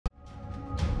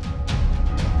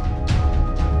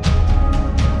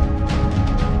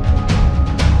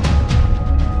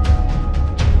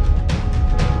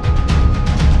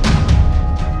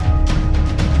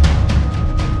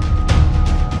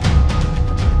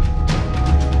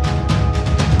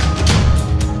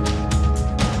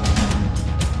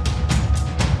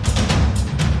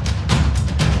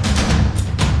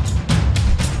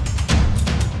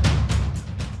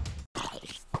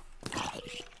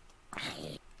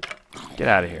Get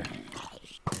out of here.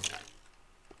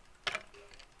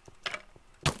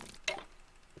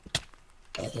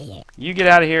 You get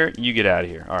out of here. You get out of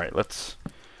here. Alright, let's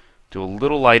do a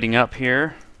little lighting up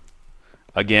here.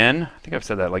 Again. I think I've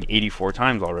said that like 84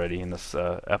 times already in this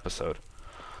episode.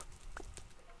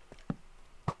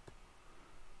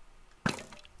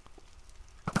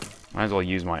 Might as well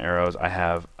use my arrows. I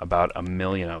have about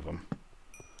 1,000,000 of them.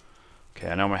 Okay,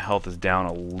 I know my health is down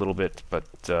a little bit, but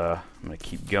I'm going to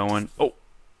keep going. Oh!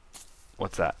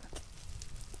 What's that?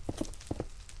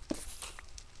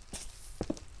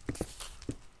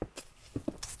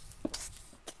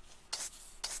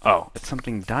 Oh, it's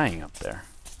something dying up there.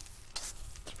 It's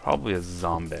probably a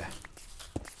zombie.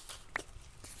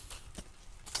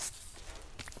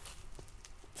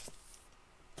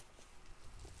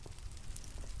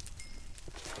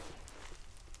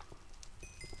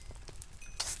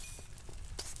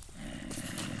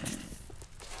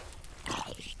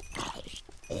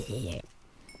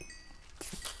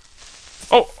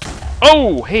 Oh!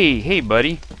 Oh! Hey,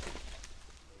 buddy.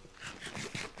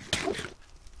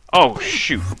 Oh,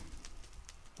 shoot.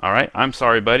 Alright, I'm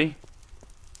sorry, buddy.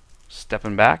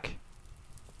 Stepping back.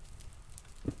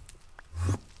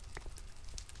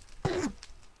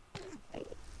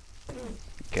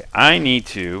 Okay, I need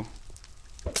to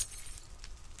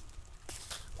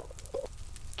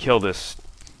kill this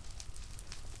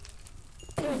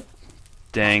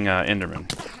dang Enderman.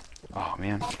 Oh,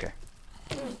 man. Okay.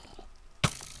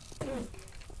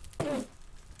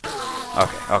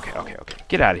 Okay.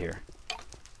 Get out of here.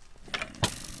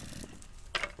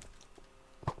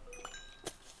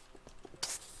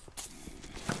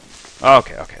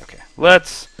 Okay.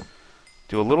 Let's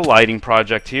do a little lighting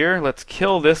project here. Let's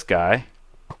kill this guy.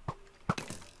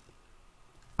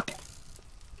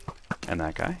 And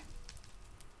that guy.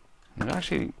 It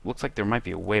actually looks like there might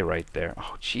be a way right there.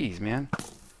 Oh, jeez, man.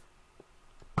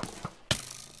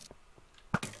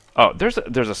 Oh, there's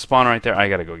a spawn right there. I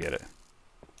gotta go get it.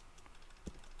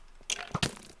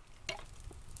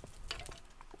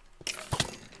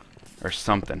 Or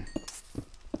something.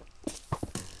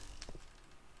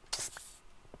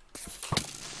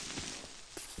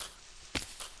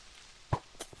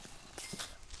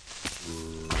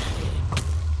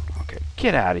 Okay,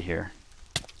 get out of here.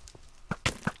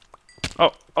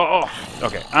 Oh.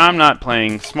 Okay, I'm not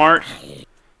playing smart.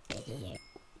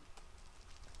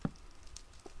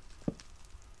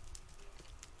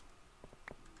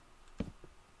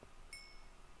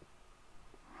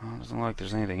 Well, it doesn't look like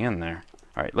there's anything in there.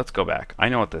 Alright, let's go back. I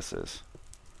know what this is.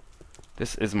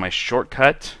 This is my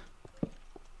shortcut.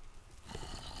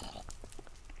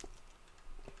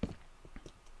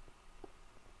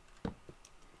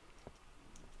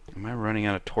 Am I running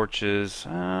out of torches?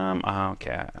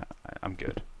 Okay, I'm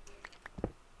good.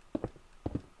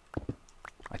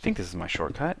 I think this is my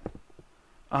shortcut.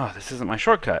 Oh, this isn't my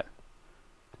shortcut.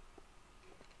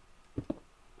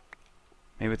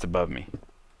 Maybe it's above me.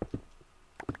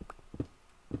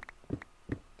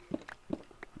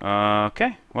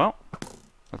 Okay, well,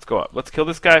 let's go up. Let's kill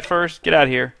this guy first. Get out of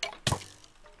here.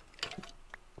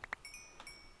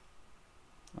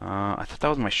 I thought that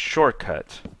was my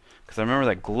shortcut, because I remember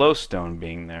that glowstone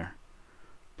being there.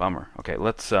 Bummer. Okay,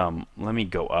 let's let me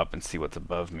go up and see what's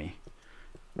above me.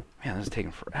 Man, this is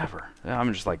taking forever.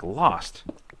 I'm just like lost.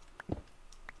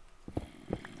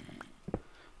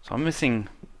 So I'm missing.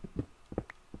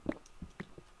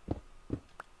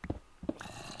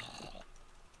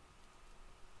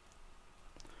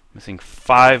 Missing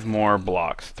 5 more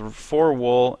blocks. 4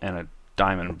 wool and a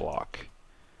diamond block.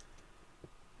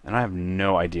 And I have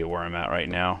no idea where I'm at right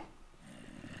now.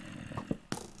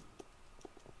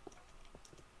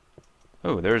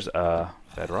 Oh, there's a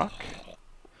bedrock.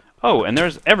 Oh, and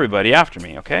there's everybody after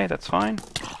me. Okay, that's fine.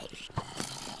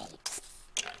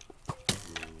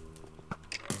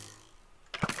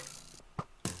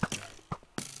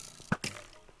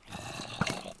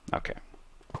 Okay.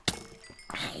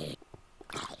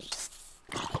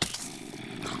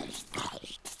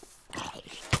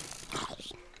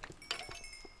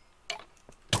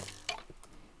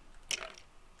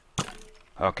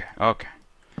 Okay.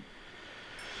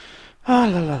 Ah,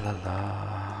 la la la la.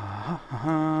 Ha,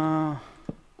 ha.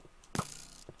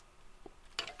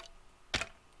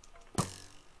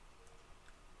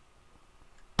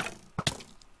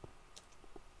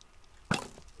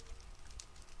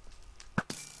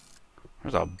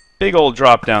 There's a big old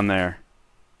drop down there.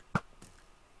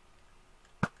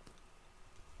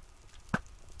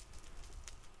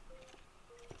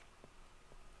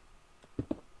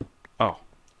 Oh.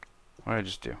 What did I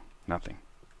just do? Nothing.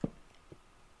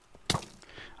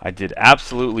 I did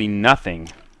absolutely nothing,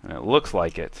 and it looks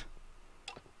like it.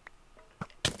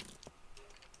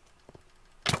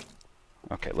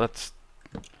 Okay, let's...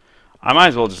 I might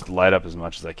as well just light up as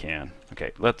much as I can.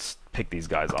 Okay, let's pick these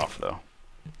guys off, though.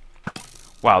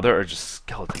 Wow, there are just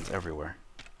skeletons everywhere.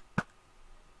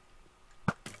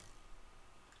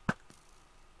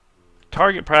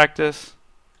 Target practice.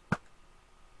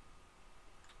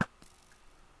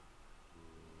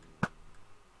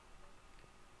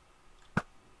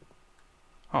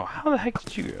 Oh, how the heck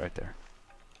did you get right there?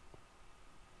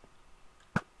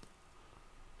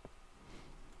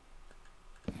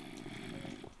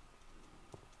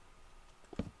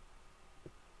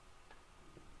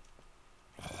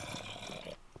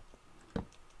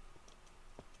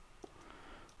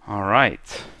 All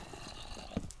right.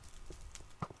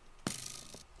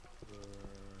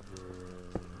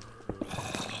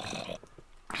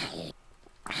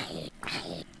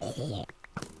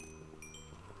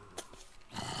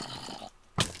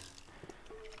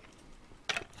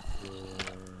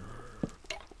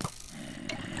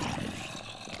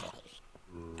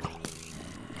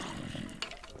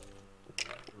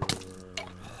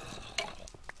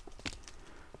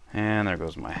 And there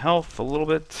goes my health a little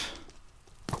bit.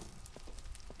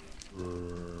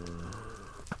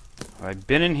 Have I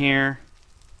been in here?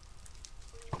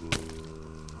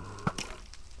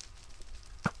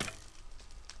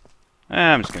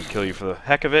 I'm just going to kill you for the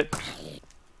heck of it.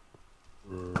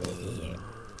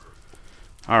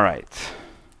 Alright.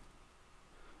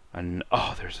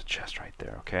 Oh, there's a chest right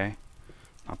there, okay.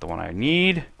 Not the one I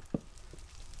need.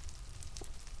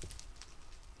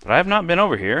 But I have not been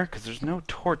over here, because there's no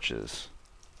torches.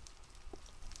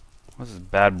 What does this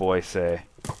bad boy say?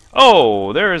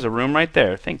 Oh, there is a room right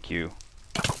there. Thank you.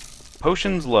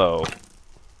 Potions low.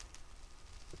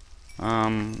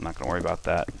 Not going to worry about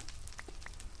that.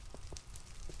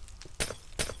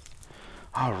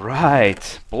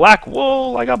 Alright. Black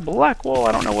wool. I got black wool.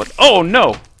 I don't know what... Oh,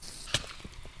 no!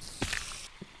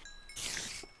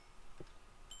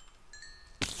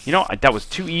 You know, that was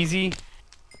too easy.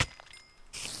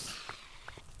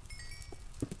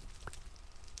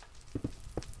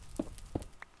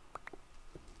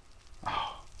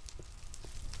 Oh.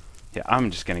 Yeah, I'm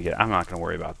just gonna get... I'm not gonna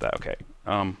worry about that. Okay.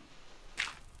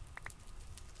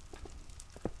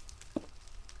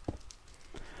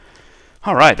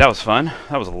 Alright, that was fun.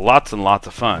 That was lots and lots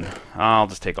of fun. I'll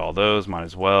just take all those. Might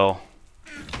as well.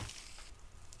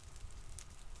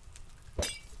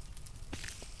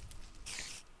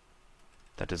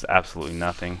 That does absolutely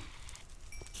nothing.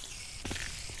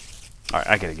 Alright,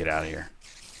 I gotta get out of here.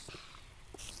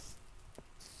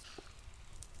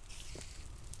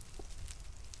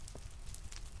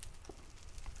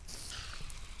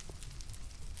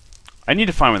 I need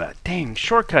to find where that dang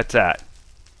shortcut's at.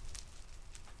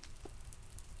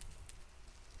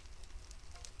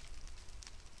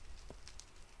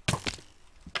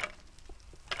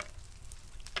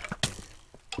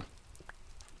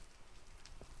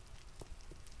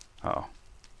 Uh-oh.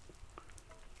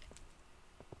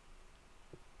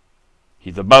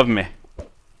 He's above me.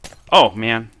 Oh,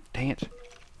 man. Dang it.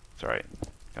 It's alright.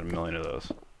 Got a million of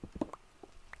those.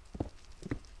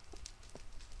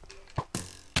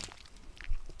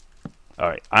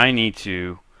 Alright, I need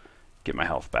to get my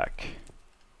health back.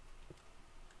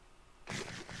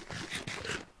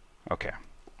 Okay.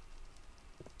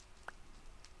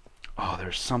 Oh,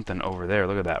 there's something over there.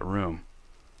 Look at that room.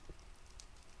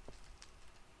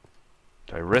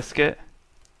 Do I risk it?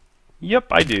 Yep,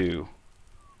 I do.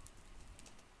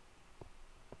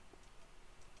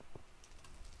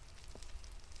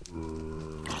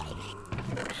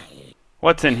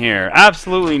 What's in here?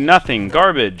 Absolutely nothing.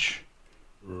 Garbage.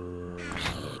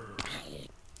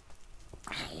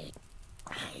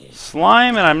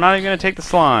 Slime, and I'm not even going to take the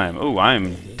slime. Ooh,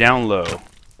 I'm down low.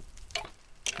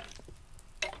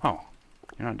 Oh,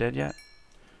 you're not dead yet?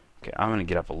 Okay, I'm going to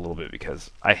get up a little bit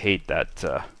because I hate that.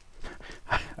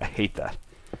 I hate that.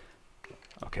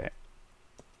 Okay.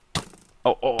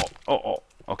 Oh.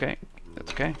 Okay,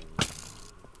 that's okay.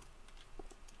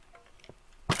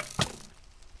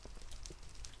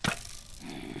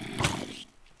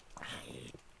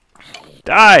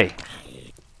 Die!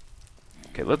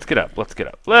 Okay, let's get up. Let's get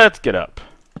up. Let's get up.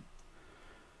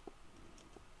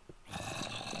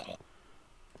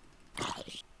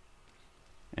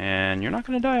 And you're not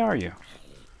going to die, are you?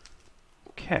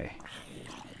 Okay.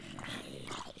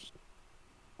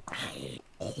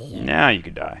 Now you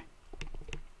could die.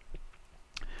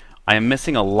 I am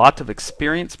missing a lot of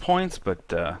experience points, but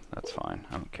that's fine.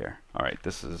 I don't care. Alright,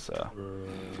 this is...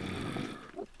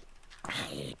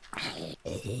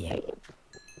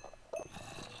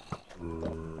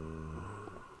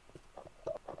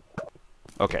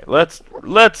 Okay,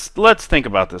 let's think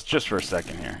about this just for a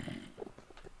second here.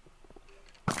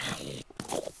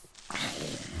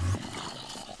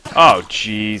 Oh,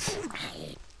 jeez.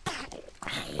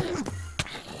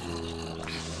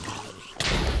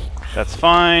 That's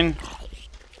fine.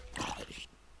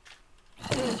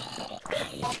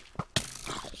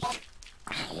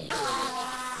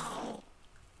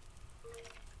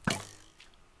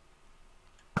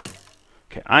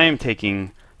 Okay, I am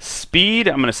taking speed.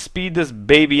 I'm going to speed this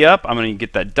baby up. I'm going to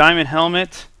get that diamond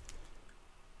helmet.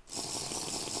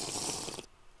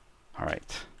 All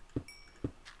right.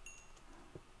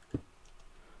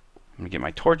 I'm going to get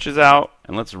my torches out,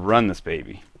 and let's run this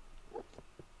baby.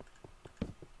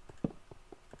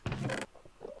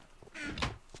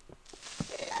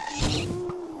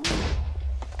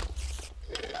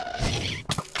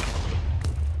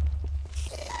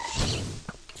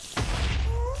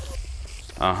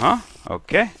 Uh-huh.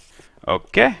 Okay.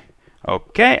 Okay.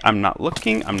 Okay. I'm not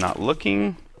looking. I'm not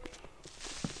looking.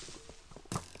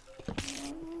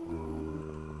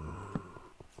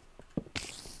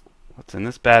 What's in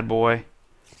this bad boy?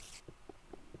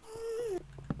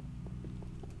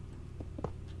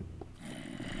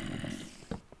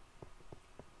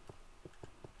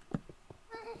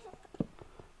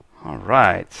 All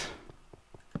right.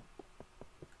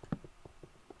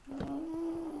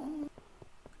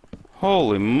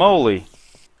 Holy moly.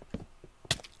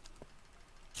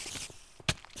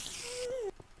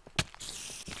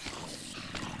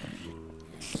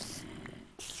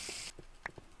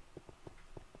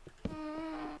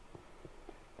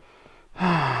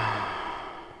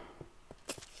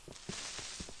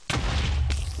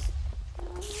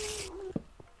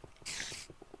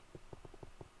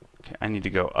 Okay, I need to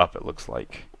go up, it looks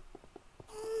like.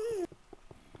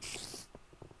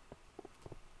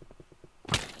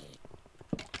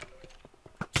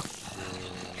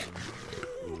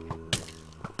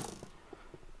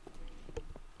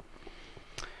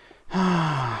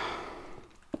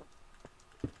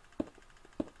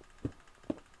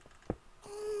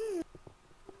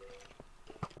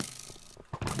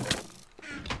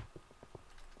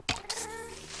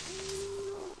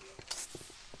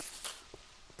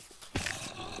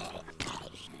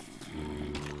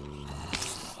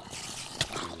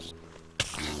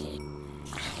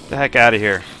 The heck out of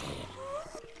here.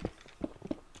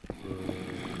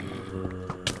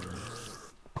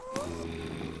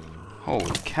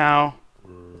 Holy cow.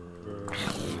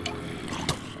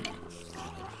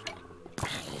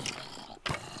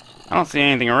 I don't see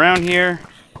anything around here.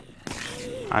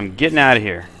 I'm getting out of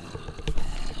here.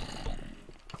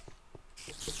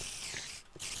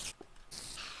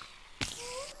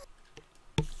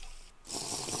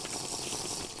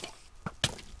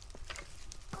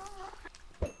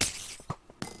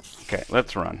 Okay,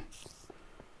 let's run.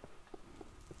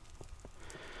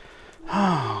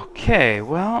 Okay,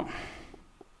 well,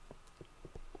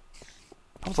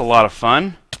 that was a lot of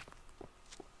fun.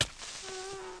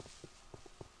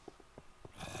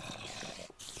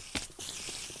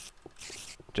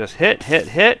 Just hit, hit,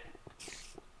 hit.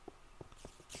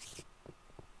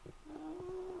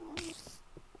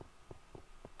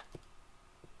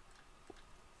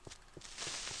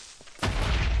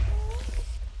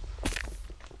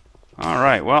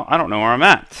 Alright, well, I don't know where I'm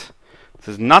at. This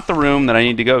is not the room that I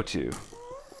need to go to.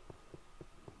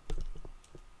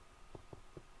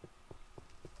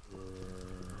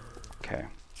 Okay.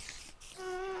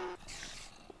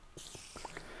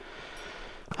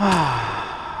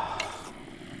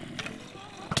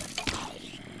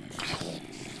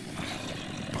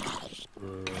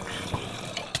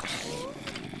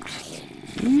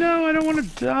 No, I don't want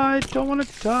to die. Don't want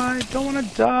to die. Don't want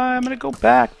to die. I'm going to go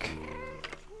back.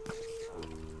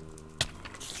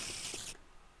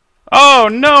 Oh,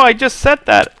 no, I just set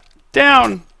that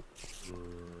down.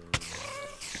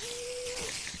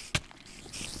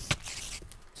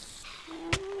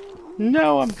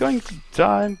 No, I'm going to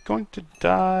die. I'm going to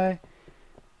die.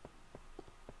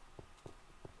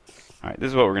 Alright, this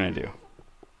is what we're going to do.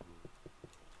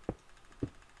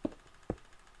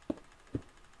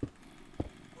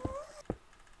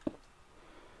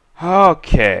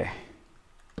 Okay.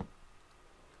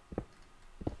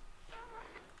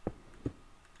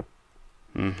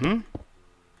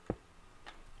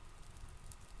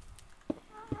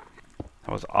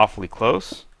 That was awfully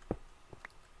close.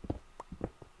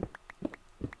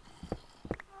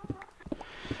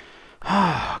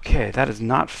 Okay, that is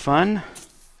not fun.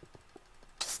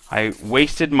 I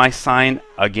wasted my sign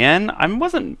again. I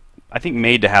wasn't, I think,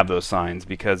 made to have those signs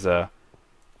because, let's,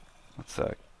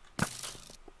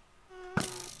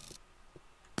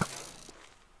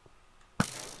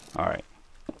 alright.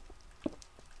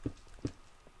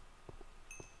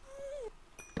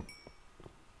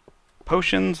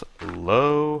 Potions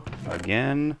low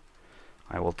again.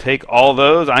 I will take all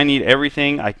those. I need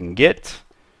everything I can get,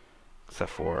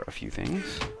 except for a few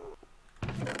things.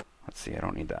 Let's see. I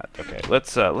don't need that. Okay.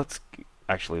 Let's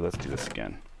do this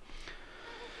again.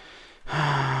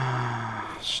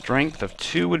 Strength of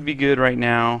 2 would be good right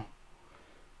now.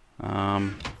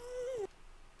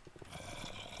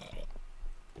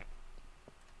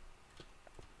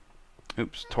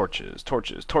 Oops, torches,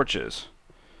 torches, torches.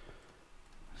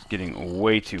 It's getting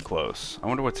way too close. I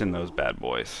wonder what's in those bad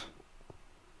boys.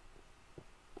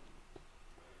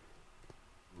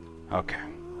 Okay.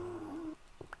 I'm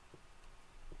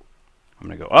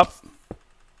gonna go up.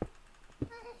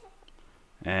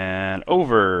 And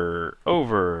over.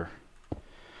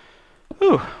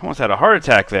 Whew, almost had a heart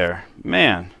attack there.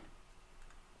 Man.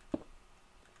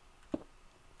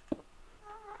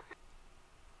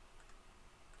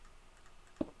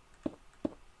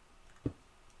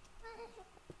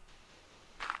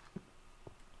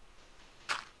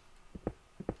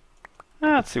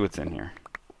 Let's see what's in here.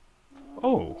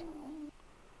 Oh.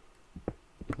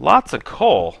 Lots of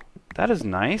coal. That is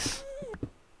nice.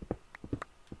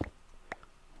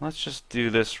 Let's just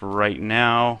do this right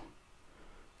now.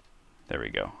 There we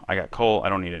go. I got coal. I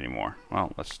don't need any more.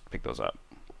 Well, let's pick those up.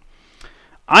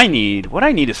 What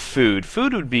I need is food.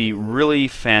 Food would be really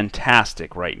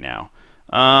fantastic right now.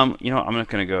 You know, I'm not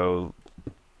going to go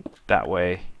that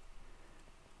way.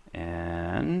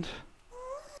 And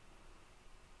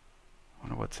I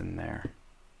wonder what's in there.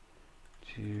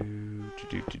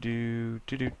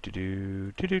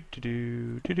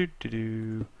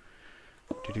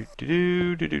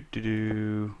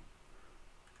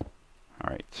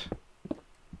 Alright.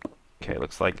 Okay,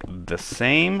 looks like the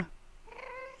same.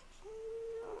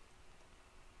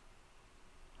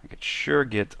 I could sure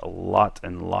get a lot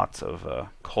and lots of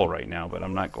coal right now, but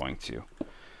I'm not going to.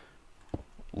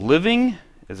 Living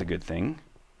is a good thing.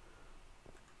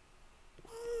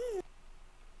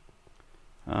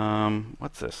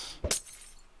 What's this?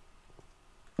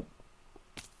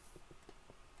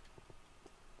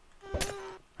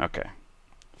 Okay.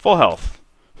 Full health.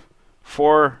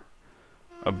 For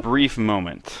a brief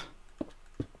moment.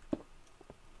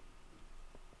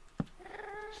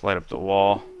 Let's light up the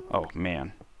wall. Oh,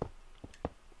 man.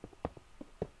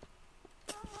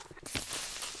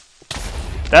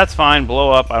 That's fine.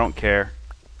 Blow up. I don't care.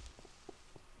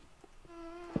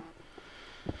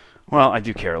 Well, I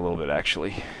do care a little bit,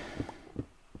 actually.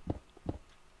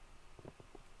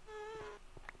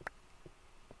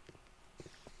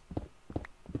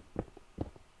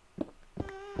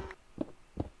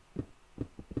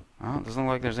 Well, it doesn't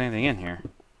look like there's anything in here.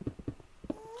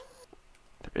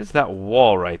 There is that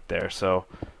wall right there, so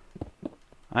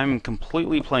I'm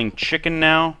completely playing chicken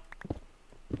now.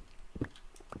 I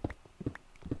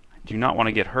do not want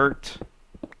to get hurt.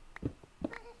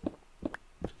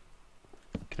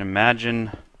 Can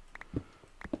imagine.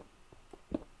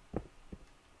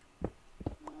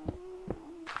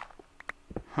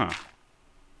 Huh.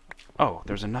 Oh,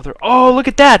 there's another. Oh, look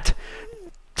at that!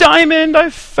 Diamond! I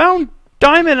found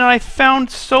diamond, and I found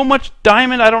so much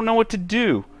diamond I don't know what to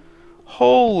do.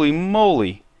 Holy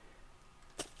moly.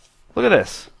 Look at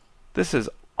this. This is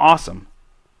awesome.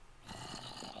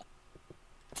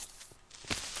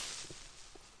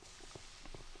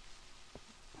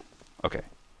 Okay.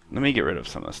 Let me get rid of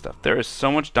some of this stuff. There is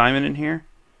so much diamond in here.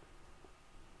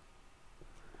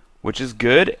 Which is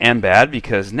good and bad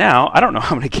because now I don't know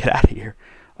how I'm going to get out of here.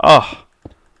 Oh.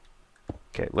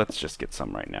 Okay, let's just get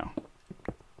some right now.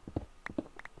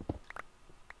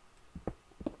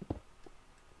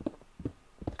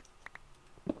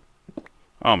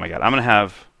 Oh my god, I'm going to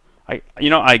have...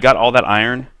 I got all that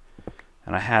iron.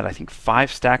 And I had, I think,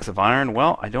 5 stacks of iron.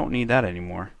 Well, I don't need that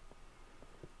anymore.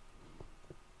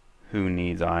 Who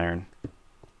needs iron?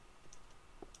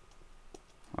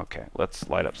 Okay, let's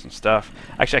light up some stuff.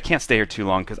 Actually, I can't stay here too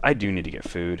long because I do need to get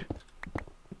food.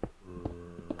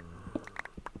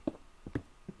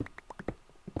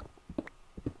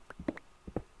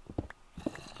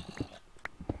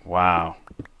 Wow.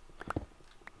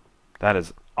 That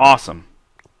is awesome.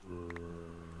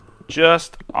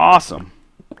 Just awesome.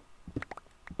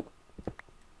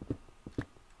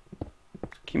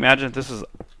 Can you imagine if this is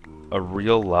a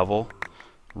real level?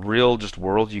 Real just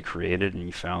world you created and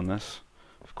you found this?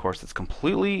 Of course, it's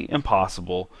completely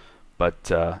impossible, but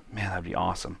man, that'd be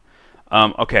awesome.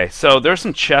 Okay, so there's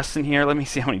some chests in here. Let me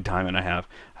see how many diamond I have.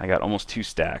 I got almost 2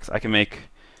 stacks. I can make...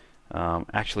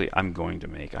 actually, I'm going to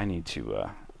make... I need to...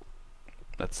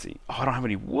 let's see. Oh, I don't have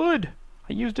any wood.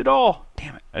 I used it all.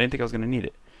 Damn it. I didn't think I was going to need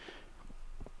it.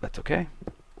 That's okay.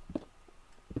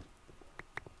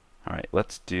 Alright,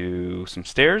 let's do some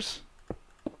stairs.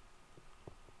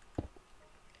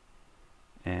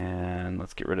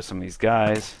 Let's get rid of some of these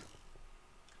guys.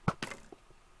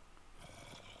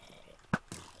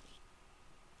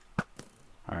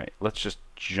 Alright, let's just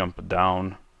jump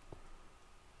down.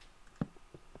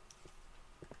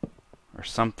 Or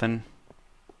something.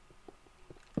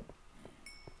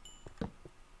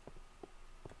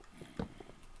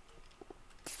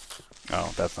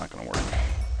 Oh, that's not going to work.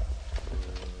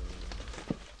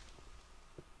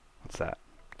 What's that?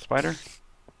 Spider?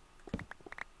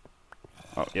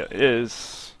 Oh, yeah, it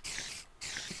is.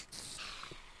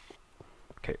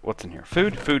 Okay, what's in here?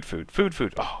 Food, food, food, food,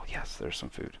 food. Oh, yes, there's some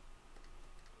food.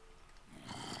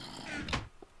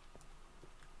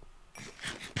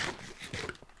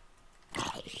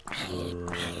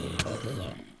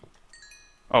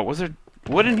 Oh, was there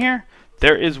wood in here?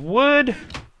 There is wood!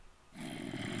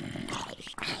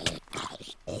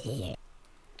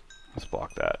 Let's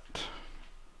block that.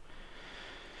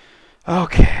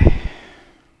 Okay.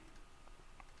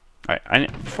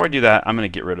 Alright, before I do that, I'm going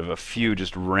to get rid of a few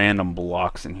just random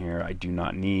blocks in here I do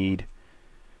not need.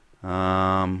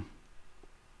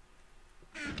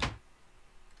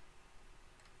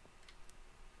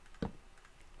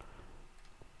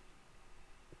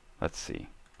 Let's see.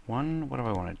 One, what do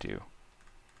I want to do?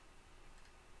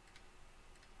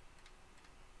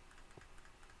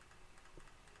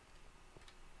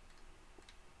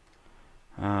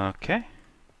 Okay.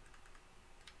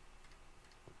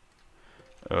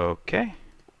 Okay.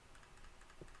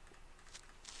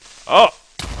 Oh!